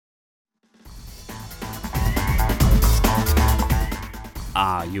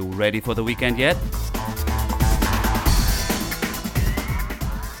Are you ready for the weekend yet?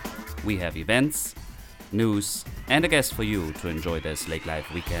 We have events, news, and a guest for you to enjoy this Lake Life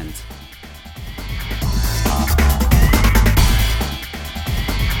weekend.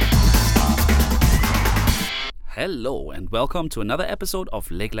 Hello and welcome to another episode of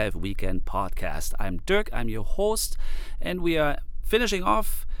Lake Life Weekend Podcast. I'm Dirk, I'm your host, and we are finishing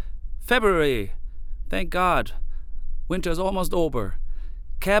off February. Thank God. Winter's almost over.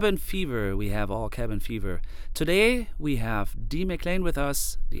 Cabin fever. We have all cabin fever. Today we have Dee McLean with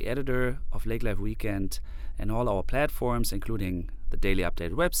us, the editor of Lake Life Weekend and all our platforms, including the Daily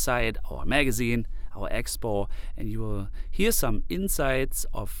Update website, our magazine, our expo, and you will hear some insights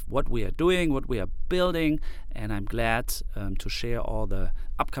of what we are doing, what we are building, and I'm glad to share all the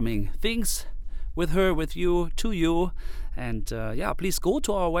upcoming things with her, with you, to you. And please go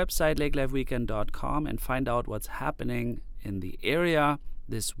to our website, lakelifeweekend.com, and find out what's happening in the area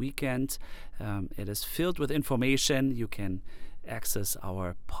this weekend. It is filled with information. You can access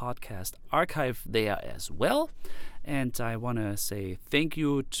our podcast archive there as well. And I want to say thank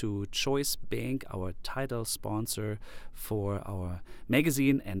you to Choice Bank, our title sponsor for our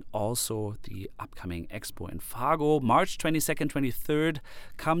magazine and also the upcoming expo in Fargo. March 22nd, 23rd,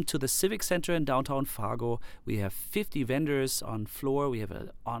 come to the Civic Center in downtown Fargo. We have 50 vendors on floor. We have a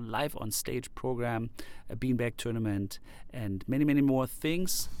live on stage program, a beanbag tournament, and many, many more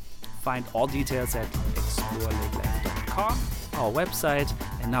things. Find all details at explorelakelife.com, our website.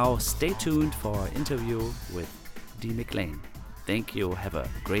 And now stay tuned for our interview with Dee McLean. Thank you. Have a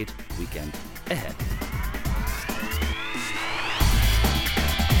great weekend ahead.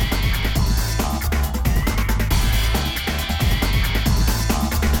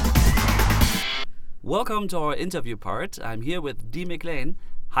 Welcome to our interview part. I'm here with Dee McLean.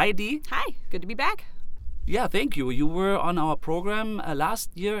 Hi, Dee. Hi. Good to be back. Yeah, thank you. You were on our program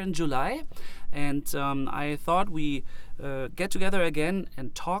last year in July, and I thought we get together again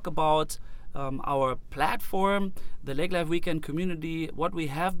and talk about our platform, the Lake Life Weekend community, what we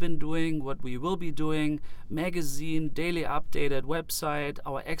have been doing, what we will be doing, magazine, daily updated website,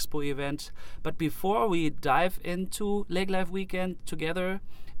 our expo event. But before we dive into Lake Life Weekend together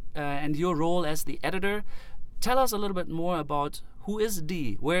and your role as the editor, tell us a little bit more about who is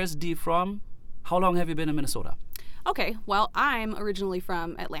Dee, where is Dee from, how long have you been in Minnesota? Okay, well, I'm originally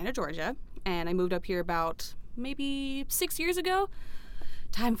from Atlanta, Georgia, and I moved up here about maybe 6 years ago.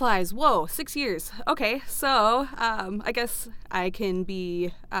 Time flies. Whoa, 6 years. Okay, so I guess I can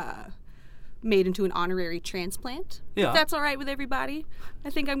be made into an honorary transplant. Yeah. If that's all right with everybody. I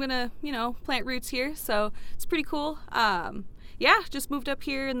think I'm going to, plant roots here, so it's pretty cool. Just moved up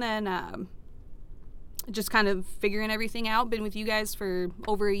here and then just kind of figuring everything out. Been with you guys for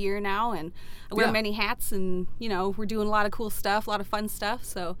over a year now, and I wear many hats, and we're doing a lot of cool stuff, a lot of fun stuff.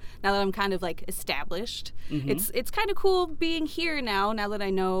 So now that I'm kind of like established, it's kind of cool being here now that I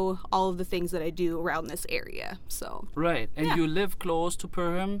know all of the things that I do around this area. So right, and you live close to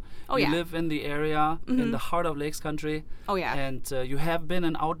Perham. You live in the area in the heart of Lakes Country. Oh yeah, and you have been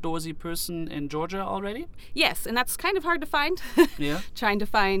an outdoorsy person in Georgia already. Yes, and that's kind of hard to find. Yeah, trying to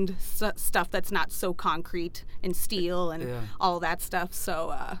find stuff that's not so concrete and steel and all that stuff.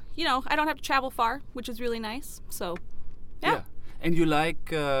 So, I don't have to travel far, which is really nice. So, yeah. And you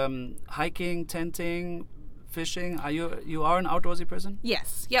like hiking, tenting, fishing? You are an outdoorsy person?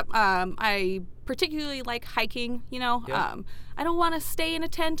 Yes. Yep. I particularly like hiking, I don't want to stay in a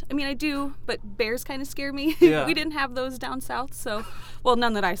tent. I mean, I do, but bears kind of scare me. Yeah. We didn't have those down south, so, well,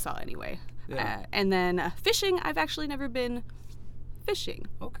 none that I saw anyway. Yeah. And then fishing, I've actually never been fishing.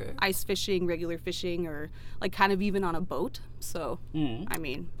 Okay. Ice fishing, regular fishing, or like kind of even on a boat. So, I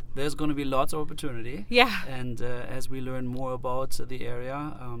mean, there's going to be lots of opportunity. Yeah. And as we learn more about the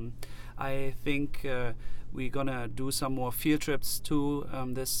area, I think we're going to do some more field trips to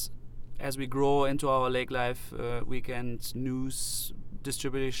this as we grow into our Lake Life weekend news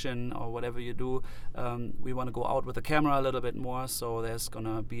distribution or whatever you do. We want to go out with the camera a little bit more, so there's going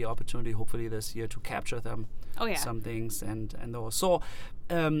to be opportunity hopefully this year to capture them. Oh, yeah. Some things and those. So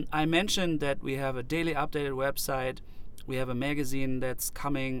I mentioned that we have a daily updated website, we have a magazine that's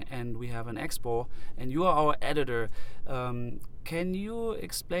coming, and we have an expo, and you are our editor. Can you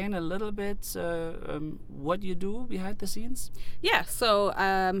explain a little bit what you do behind the scenes? Yeah, so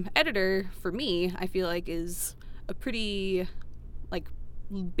editor for me, I feel like is a pretty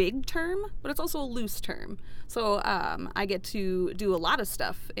big term, but it's also a loose term. So I get to do a lot of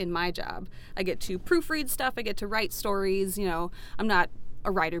stuff in my job. I get to proofread stuff. I get to write stories. I'm not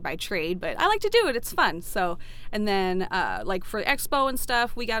a writer by trade, but I like to do it. It's fun. So, and then like for expo and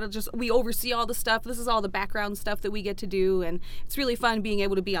stuff, we oversee all the stuff. This is all the background stuff that we get to do, and it's really fun being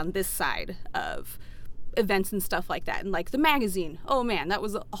able to be on this side of events and stuff like that. And like the magazine, oh man, that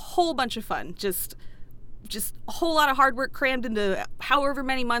was a whole bunch of fun. Just a whole lot of hard work crammed into however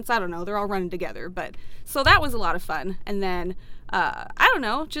many months. I don't know. They're all running together, but so that was a lot of fun. And then I don't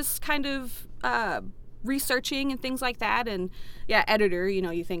know, just kind of researching and things like that. And yeah, editor,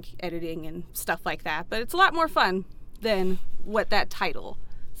 you think editing and stuff like that, but it's a lot more fun than what that title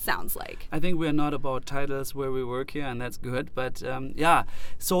sounds like. I think we're not about titles where we work here, and that's good. But yeah,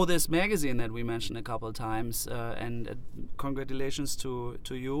 so this magazine that we mentioned a couple of times, and congratulations to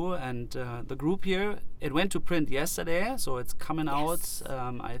you and the group here. It went to print yesterday, so it's coming Yes.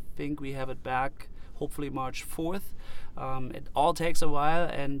 out. I think we have it back hopefully March 4th. It all takes a while,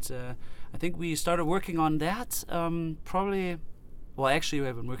 and I think we started working on that probably. Well, actually, we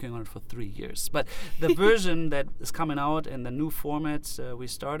have been working on it for 3 years. But the version that is coming out in the new format, we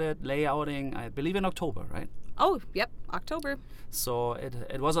started layouting, I believe, in October, right? Oh, yep, October. So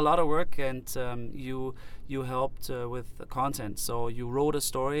it was a lot of work, and you helped with the content. So you wrote a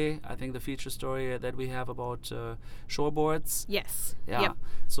story, I think the feature story that we have about shoreboards. Yes. Yeah. Yep.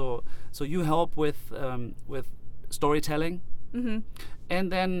 So you help with storytelling, Mm-hmm.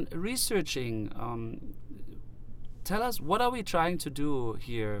 and then researching. Tell us, what are we trying to do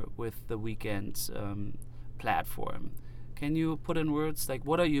here with the Weekend platform? Can you put in words, like,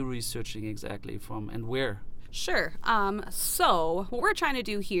 what are you researching exactly from and where? Sure. So what we're trying to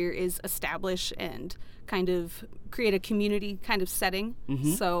do here is establish and kind of create a community kind of setting.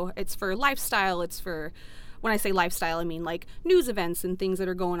 Mhm. So it's for lifestyle. It's for, when I say lifestyle, I mean like news events and things that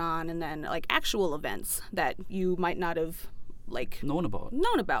are going on, and then like actual events that you might not have Known about.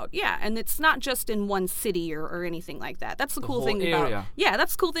 known about. Yeah, and it's not just in one city or anything like that. That's the cool whole thing about area. yeah,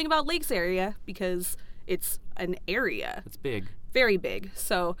 that's the cool thing about Lakes area, because it's an area. It's big. Very big.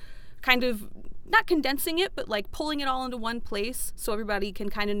 So kind of not condensing it, but like pulling it all into one place so everybody can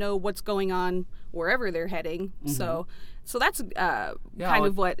kind of know what's going on wherever they're heading. So that's kind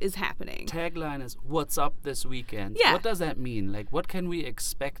of what is happening. Tagline is, what's up this weekend? Yeah. What does that mean? Like, what can we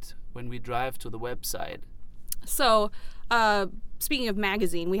expect when we drive to the website? So speaking of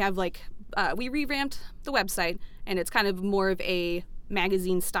magazine, we have we revamped the website, and it's kind of more of a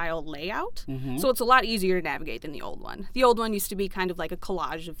magazine style layout. So it's a lot easier to navigate than the old one. The old one used to be kind of like a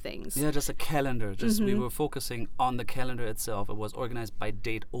collage of things. Yeah, just a calendar. We were focusing on the calendar itself. It was organized by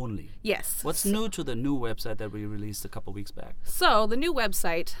date only. Yes. What's new to the new website that we released a couple weeks back? So the new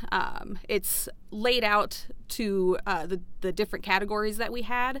website, it's laid out to the different categories that we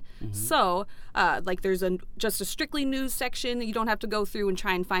had. So there's just a strictly news section. You don't have to go through and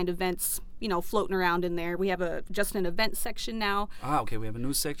try and find events, floating around in there. We have just an event section now. Okay. We have a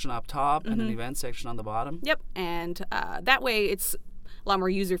news section up top and an event section on the bottom. Yep. And that way it's a lot more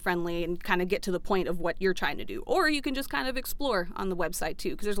user-friendly and kind of get to the point of what you're trying to do. Or you can just kind of explore on the website,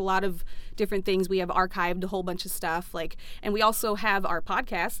 too, because there's a lot of different things. We have archived a whole bunch of stuff. And we also have our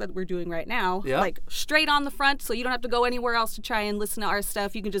podcast that we're doing right now, Yeah. straight on the front, so you don't have to go anywhere else to try and listen to our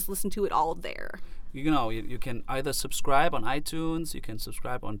stuff. You can just listen to it all there. You can either subscribe on iTunes, you can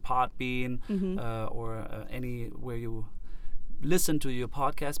subscribe on Podbean, or anywhere you listen to your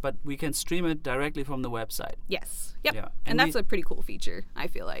podcast, but we can stream it directly from the website. Yes. Yep. Yeah. And that's a pretty cool feature, I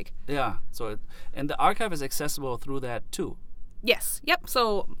feel like. Yeah. So, and the archive is accessible through that too. Yes. Yep.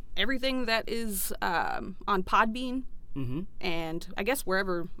 So everything that is on Podbean, and I guess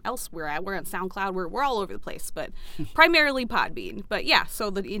wherever else we're at, we're on SoundCloud, we're all over the place, but primarily Podbean. But yeah, so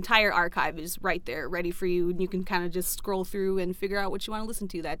the entire archive is right there, ready for you, and you can kind of just scroll through and figure out what you want to listen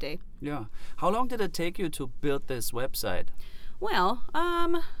to that day. Yeah. How long did it take you to build this website? Well,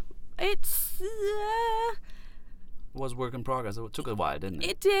 it's Was work in progress. It took a while, didn't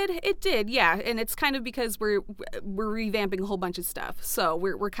it? It did, yeah. And it's kind of because we're revamping a whole bunch of stuff, so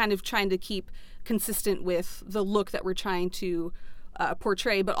we're kind of trying to keep consistent with the look that we're trying to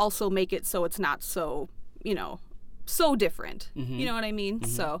portray, but also make it so it's not so so different. You know what I mean?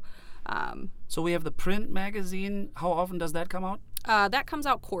 So we have the print magazine. How often does that come out? that comes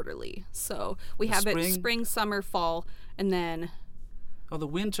out quarterly. So we have it spring, summer, fall, and then the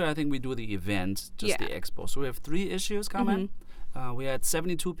winter, I think we do the event, just Yeah. the expo. So we have 3 issues coming. We had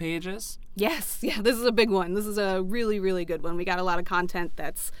 72 pages. yes, yeah, this is a big one. This is a really, really good one. We got a lot of content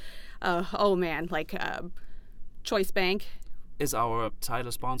that's, Choice Bank. Is our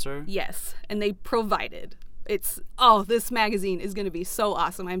title sponsor. Yes, and they provided. This magazine is going to be so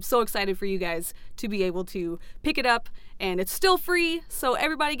awesome. I'm so excited for you guys to be able to pick it up, and it's still free, so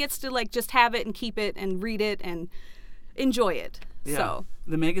everybody gets to just have it and keep it and read it and enjoy it. Yeah. So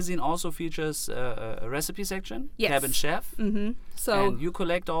The magazine also features a recipe section, Yes. Cabin Chef. so And you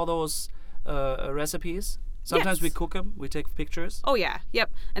collect all those recipes. Sometimes we Yes. cook them. We take pictures. oh yeah,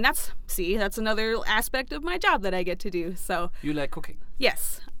 yep. And that's another aspect of my job that I get to do. So You like cooking.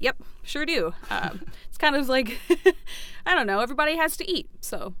 yes, yep, sure do. It's kind of like I don't know. Everybody has to eat,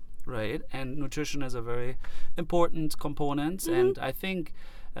 so Right, and nutrition is a very important component, and I think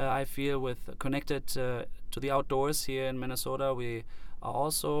I feel with connected to the outdoors here in Minnesota, we are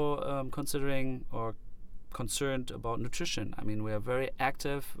also considering or concerned about nutrition. I mean, we are very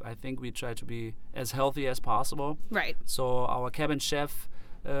active. I think we try to be as healthy as possible. right. So our Cabin Chef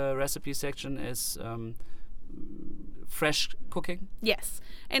recipe section is fresh cooking. Yes,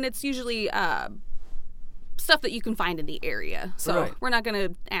 and it's usually stuff that you can find in the area. So Right. we're not going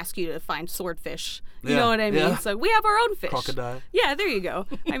to ask you to find swordfish. You Yeah, know what I mean? yeah. So we have our own fish. Crocodile. Yeah, there you go.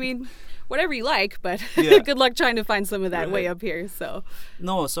 I mean, whatever you like, but Yeah. good luck trying to find some of that way Right. up here. So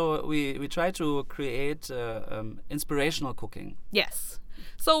No, so we try to create inspirational cooking. yes.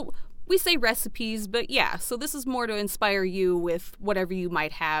 So we say recipes, but yeah, so this is more to inspire you with whatever you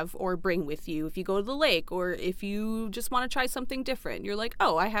might have or bring with you if you go to the lake or if you just want to try something different. You're like,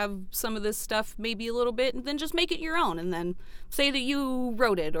 oh, I have some of this stuff, maybe a little bit, and then just make it your own and then say that you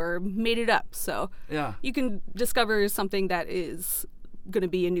wrote it or made it up. So Yeah. you can discover something that is going to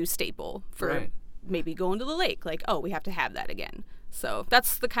be a new staple for Right. maybe going to the lake. Like, oh, we have to have that again. So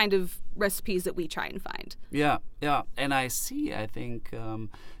that's the kind of recipes that we try and find. Yeah, yeah. And I think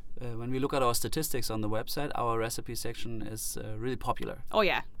when we look at our statistics on the website, our recipe section is really popular. Oh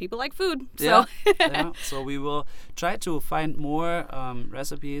yeah, people like food. So Yeah, yeah. So we will try to find more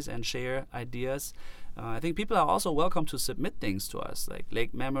recipes and share ideas. I think people are also welcome to submit things to us, like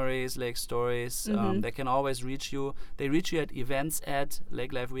lake memories, lake stories. They can always reach you. They reach you at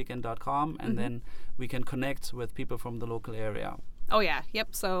events@lakelifeweekend.com, and then we can connect with people from the local area. Oh yeah,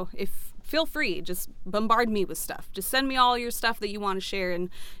 yep. So feel free, just bombard me with stuff. Just send me all your stuff that you want to share, and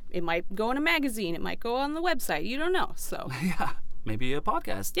it might go in a magazine, it might go on the website. You don't know. So Yeah, maybe a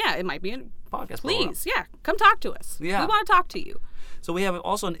podcast. yeah, it might be. Podcast. Please, yeah, come talk to us. Yeah. We want to talk to you. So we have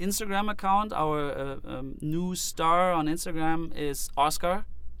also an Instagram account. Our new star on Instagram is Oscar.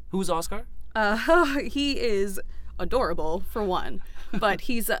 Who's Oscar? He is adorable for one, but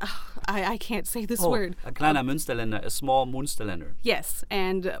he's I can't say this word. A kleiner Münsterländer, a small Münsterländer. Yes,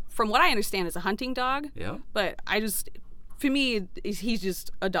 and from what I understand, is a hunting dog. Yeah. But for me, he's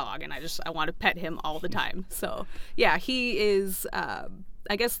just a dog, and I want to pet him all the time. So yeah, he is,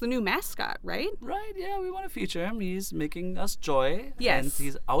 I guess, the new mascot, right? Right, yeah, we want to feature him. He's making us joy. Yes. And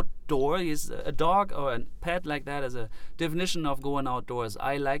he's outdoor. He's a dog or a pet like that as a definition of going outdoors.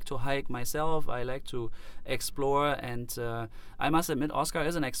 I like to hike myself. I like to explore. And I must admit, Oscar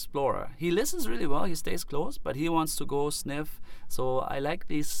is an explorer. He listens really well. He stays close, but he wants to go sniff. So I like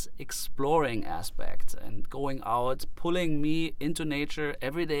this exploring aspect and going out, pulling me into nature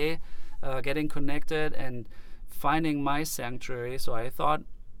every day, getting connected and finding my sanctuary. So I thought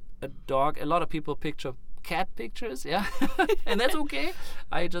a lot of people picture cat pictures, yeah, and that's okay.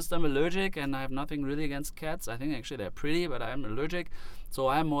 I just am allergic, and I have nothing really against cats. I think actually they're pretty, but I'm allergic. So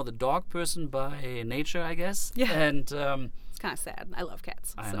I'm more the dog person by nature, I guess. Yeah. And It's kind of sad. I love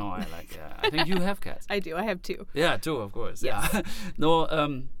cats. I so. know, I think you have cats. I do. I have two. Yeah, too, of course. Yes. Yeah. No,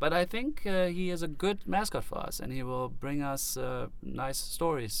 but I think he is a good mascot for us, and he will bring us nice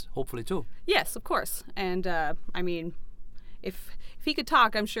stories, hopefully too. Yes, of course. And I mean, if he could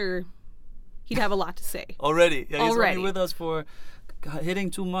talk, I'm sure he'd have a lot to say. Already. Yeah, he's Already. only with us for hitting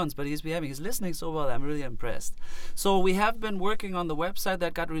 2 months, but he's behaving. He's listening so well. I'm really impressed. So we have been working on the website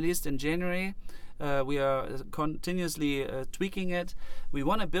that got released in January. We are continuously tweaking it. We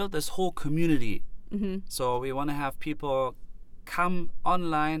want to build this whole community. So we want to have people come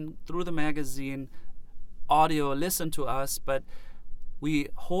online through the magazine, audio, listen to us, but we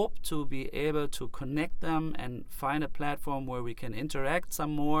hope to be able to connect them and find a platform where we can interact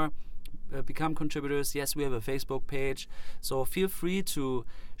some more, become contributors. Yes, we have a Facebook page, so feel free to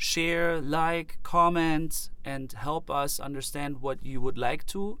share, like, comment, and help us understand what you would like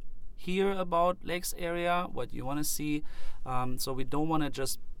to hear about Lakes area, what you want to see. So we don't want to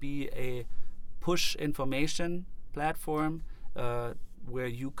just be a push information platform where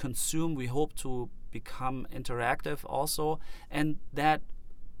you consume. We hope to become interactive also, and that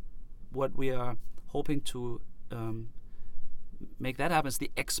what we are hoping to make that happen is the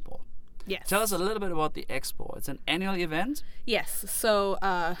Expo. Yes. Tell us a little bit about the Expo. It's an annual event. Yes. So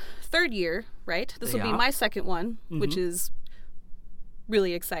third year, right? This will be Yeah. my second one, which is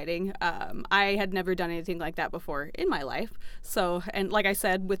really exciting. I had never done anything like that before in my life. So, and like I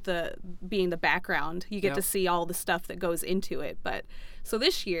said, with the being the background, you get to see all the stuff that goes into it. But so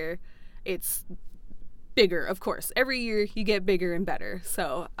this year, it's bigger, of course. Every year you get bigger and better.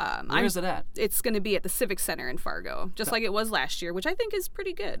 So where is it at? It's going to be at the Civic Center in Fargo, just like it was last year, which I think is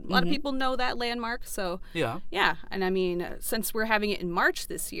pretty good. A lot of people know that landmark. So yeah. And I mean, since we're having it in March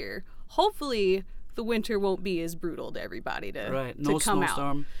this year, hopefully the winter won't be as brutal to everybody to no come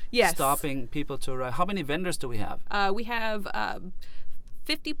snowstorm out. Stopping people to arrive. How many vendors do we have? We have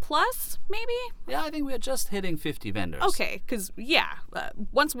 50 plus, maybe? Yeah, I think we're just hitting 50 vendors. Okay, because,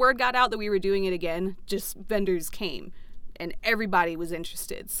 once word got out that we were doing it again, just vendors came, and everybody was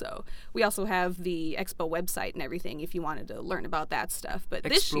interested. So we also have the Expo website and everything if you wanted to learn about that stuff. But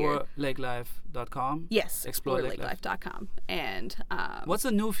this year... ExploreLakeLife.com? Yes, ExploreLakeLife.com. And... what's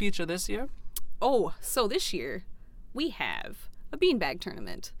a new feature this year? Oh, so this year we have a beanbag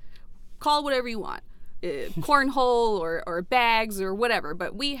tournament. Call it whatever you want. Cornhole or bags or whatever,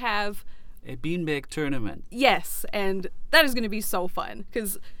 but we have a beanbag tournament. Yes, and that is going to be so fun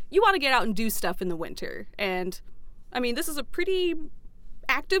because you want to get out and do stuff in the winter. And I mean, this is a pretty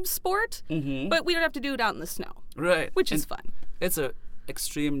active sport, but we don't have to do it out in the snow, right? Which is fun. It's a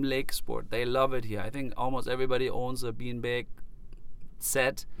extreme lake sport. They love it here. I think almost everybody owns a beanbag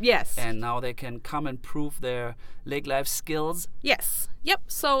set. Yes. And now they can come and prove their lake life skills. Yes. Yep.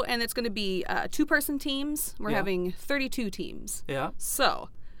 So, and it's going to be 2-person teams. We're having 32 teams. Yeah. So,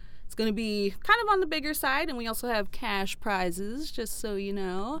 it's going to be kind of on the bigger side, and we also have cash prizes, just so you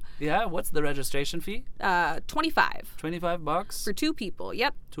know. Yeah. What's the registration fee? $25. $25 for 2 people.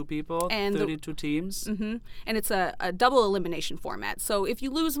 Yep. 2 people. And 32 teams. And it's a double elimination format. So if you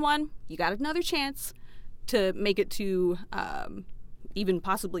lose one, you got another chance to make it to even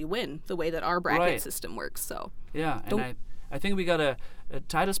possibly win the way that our bracket system works. So yeah, and I think we got a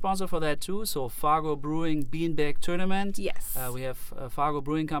title sponsor for that too. So Fargo Brewing Beanbag Tournament. Yes. We have Fargo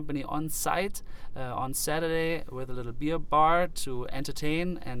Brewing Company on site on Saturday with a little beer bar to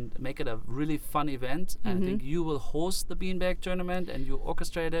entertain and make it a really fun event. And I think you will host the beanbag tournament and you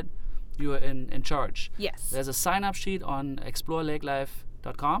orchestrate it. You are in charge. Yes. There's a sign-up sheet on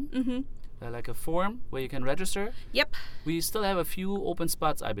ExploreLakeLife.com. Like a form where you can register. Yep. We still have a few open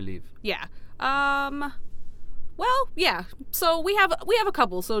spots, I believe. Yeah. Well, yeah. So we have a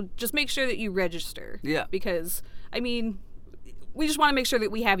couple. So just make sure that you register. Yeah. Because I mean, we just want to make sure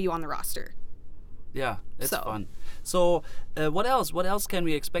that we have you on the roster. Yeah, it's fun. So what else? What else can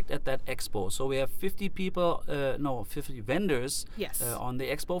we expect at that expo? So we have 50 people, 50 vendors. Yes. On the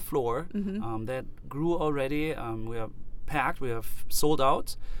expo floor. That grew already. We are packed. We have sold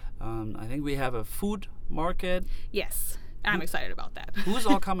out. I think we have a food market. Yes, I'm excited about that. Who's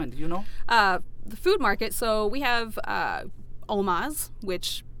all coming? Do you know? The food market. So we have Olmaz,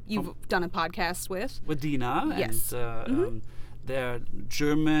 which you've done a podcast with. With Dina. Yes. And they're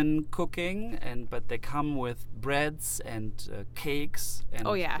German cooking, but they come with breads and cakes and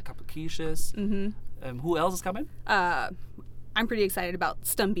a couple of quiches. Who else is coming? I'm pretty excited about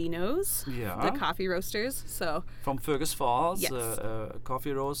Stumbinos, the coffee roasters. So from Fergus Falls, yes. A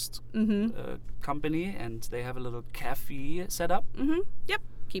coffee roast company, and they have a little cafe set up. Yep,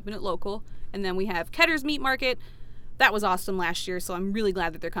 keeping it local. And then we have Ketter's Meat Market. That was awesome last year, so I'm really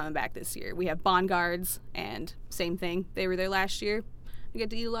glad that they're coming back this year. We have Bongards, and same thing. They were there last year. I get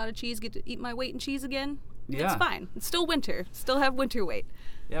to eat a lot of cheese, get to eat my weight in cheese again. Yeah. It's fine. It's still winter. Still have winter weight.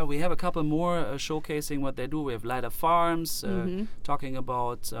 Yeah, we have a couple more showcasing what they do. We have Lighter Farms talking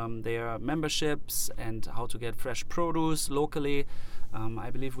about their memberships and how to get fresh produce locally. I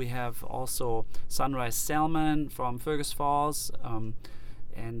believe we have also Sunrise Salmon from Fergus Falls.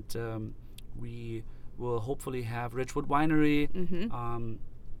 And we will hopefully have Ridgewood Winery.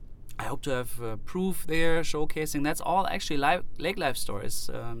 I hope to have Proof there showcasing. That's all actually lake life stories.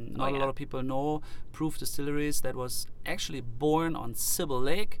 Not a lot of people know Proof Distilleries. That was actually born on Sybil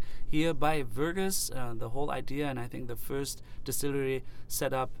Lake here by Vergus. The whole idea, and I think the first distillery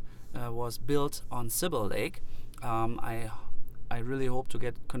set up was built on Sybil Lake. I really hope to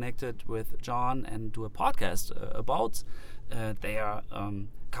get connected with John and do a podcast about their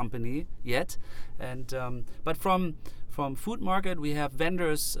company yet. And but from food market, we have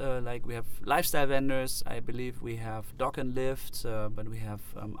vendors like we have lifestyle vendors. I believe we have Dock and Lift, but we have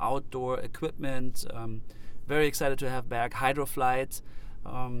outdoor equipment. Very excited to have back Hydroflight.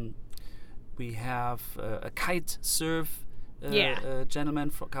 We have a kite surf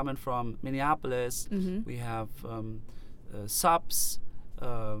gentleman coming from Minneapolis. We have subs.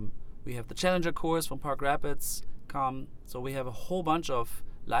 We have the Challenger course from Park Rapids. So we have a whole bunch of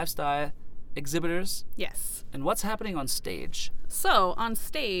lifestyle exhibitors. Yes. And what's happening on stage? So on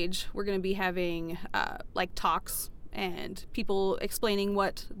stage, we're going to be having like talks and people explaining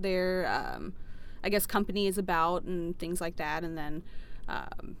what their, I guess, company is about and things like that. And then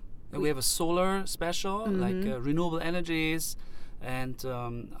We have a solar special, like renewable energies, and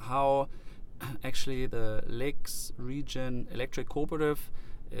how actually the Lakes Region Electric Cooperative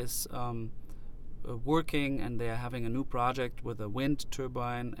is working, and they're having a new project with a wind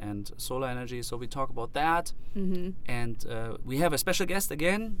turbine and solar energy. So we talk about that. And we have a special guest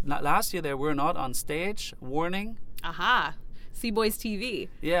again. Last year they were not on stage. Warning. Aha. Seaboys TV.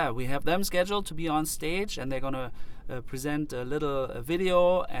 Yeah, we have them scheduled to be on stage, and they're gonna present a little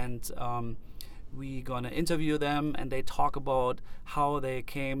video, and we're gonna interview them, and they talk about how they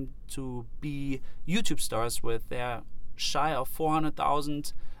came to be YouTube stars with their shy of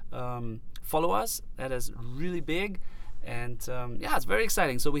 400,000 followers. That is really big, and yeah, it's very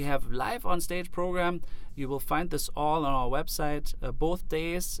exciting. So we have live on stage program. You will find this all on our website both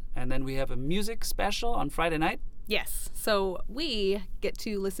days, and then we have a music special on Friday night. Yes. So we get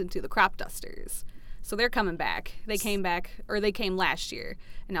to listen to the Crop Dusters. So they're coming back. They came back, or they came last year,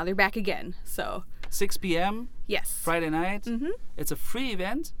 and now they're back again. So 6 p.m. yes. Friday night. It's a free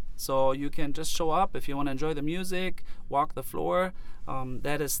event, so you can just show up if you want to enjoy the music, walk the floor.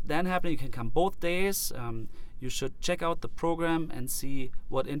 That is then happening. You can come both days. You should check out the program and see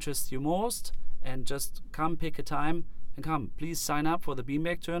what interests you most, and just come pick a time and come. Please sign up for the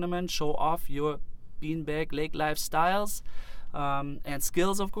Beanbag Tournament. Show off your Beanbag Lake Life styles and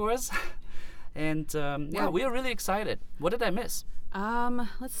skills, of course. And yeah, we are really excited. What did I miss?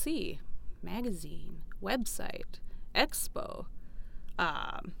 Let's see. Magazine, website, expo,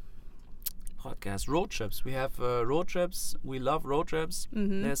 podcast, road trips. We have road trips. We love road trips.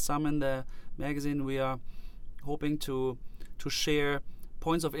 There's some in the magazine. We are hoping to share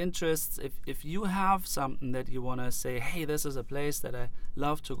points of interest. If you have something that you want to say, hey, this is a place that I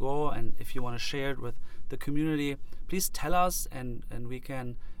love to go, and if you want to share it with the community, please tell us, and we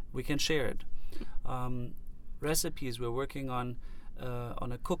can share it. Recipes, we're working on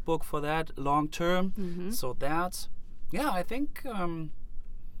a cookbook for that long term. So that, yeah, I think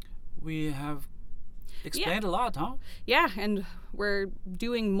we have explained a lot, huh? Yeah, and we're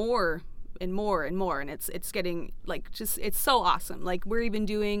doing more and more and more, and it's getting like it's so awesome. Like we're even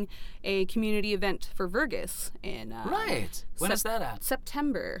doing a community event for Vergas in right. When is that at?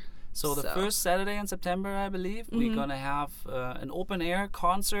 September. So the first Saturday in September, I believe, we're gonna have an open air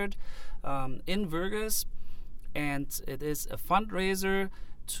concert in Vergas, and it is a fundraiser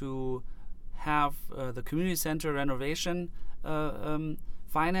to have the community center renovation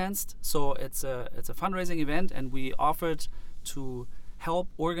financed. So it's a fundraising event, and we offered to help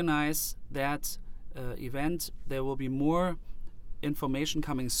organize that event. There will be more information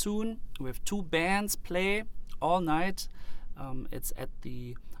coming soon. We have 2 bands play all night. It's at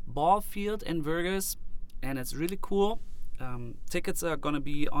the ball field in Vergas, and it's really cool. Tickets are going to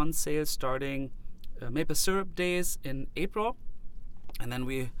be on sale starting Maple Syrup Days in April, and then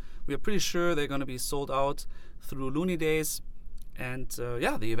we are pretty sure they're going to be sold out through Looney Days, and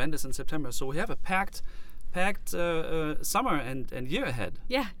yeah, the event is in September. So we have a packed summer and year ahead.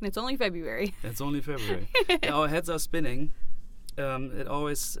 Yeah, and it's only February. It's only February. Yeah, our heads are spinning. It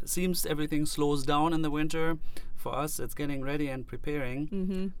always seems everything slows down in the winter. For us, it's getting ready and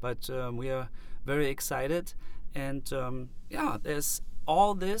preparing. But we are very excited. And yeah, there's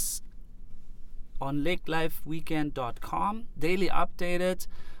all this on lakelifeweekend.com, daily updated,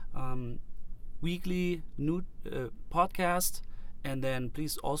 weekly new podcast. And then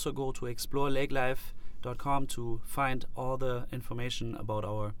please also go to explorelakelife.com to find all the information about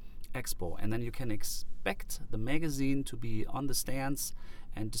our expo. And then you can expect the magazine to be on the stands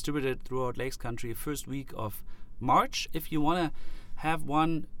and distributed throughout Lakes Country first week of March. If you want to have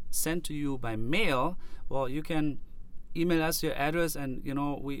one sent to you by mail, well, you can email us your address, and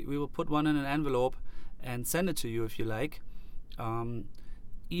we will put one in an envelope and send it to you if you like.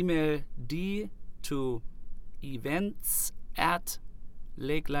 Email D to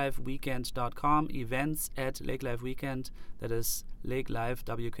events@lakelifeweekend.com, events@lakelifeweekend, that is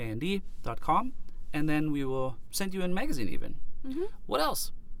lakelifewknd.com, and then we will send you a magazine even. What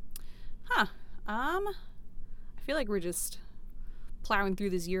else? I feel like we're just plowing through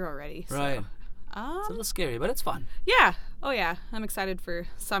this year already. Right. So, it's a little scary, but it's fun. Yeah. Oh yeah. I'm excited for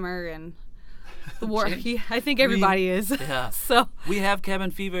summer and the war. Yeah, I think everybody is. Yeah. So we have cabin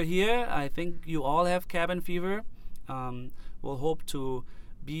fever here. I think you all have cabin fever. We'll hope to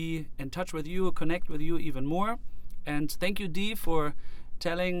be in touch with you, connect with you even more. And thank you, Dee, for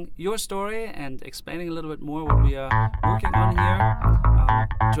telling your story and explaining a little bit more what we are working on here.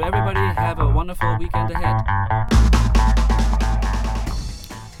 To everybody, have a wonderful weekend ahead.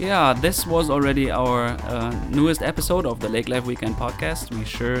 Yeah, this was already our newest episode of the Lake Life Weekend podcast. We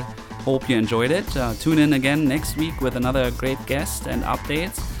sure hope you enjoyed it. Tune in again next week with another great guest and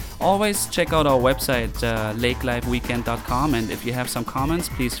updates. Always check out our website, lakelifeweekend.com, and if you have some comments,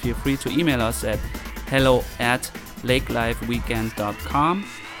 please feel free to email us at hello@lakelifeweekend.com,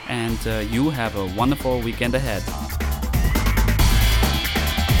 and you have a wonderful weekend ahead.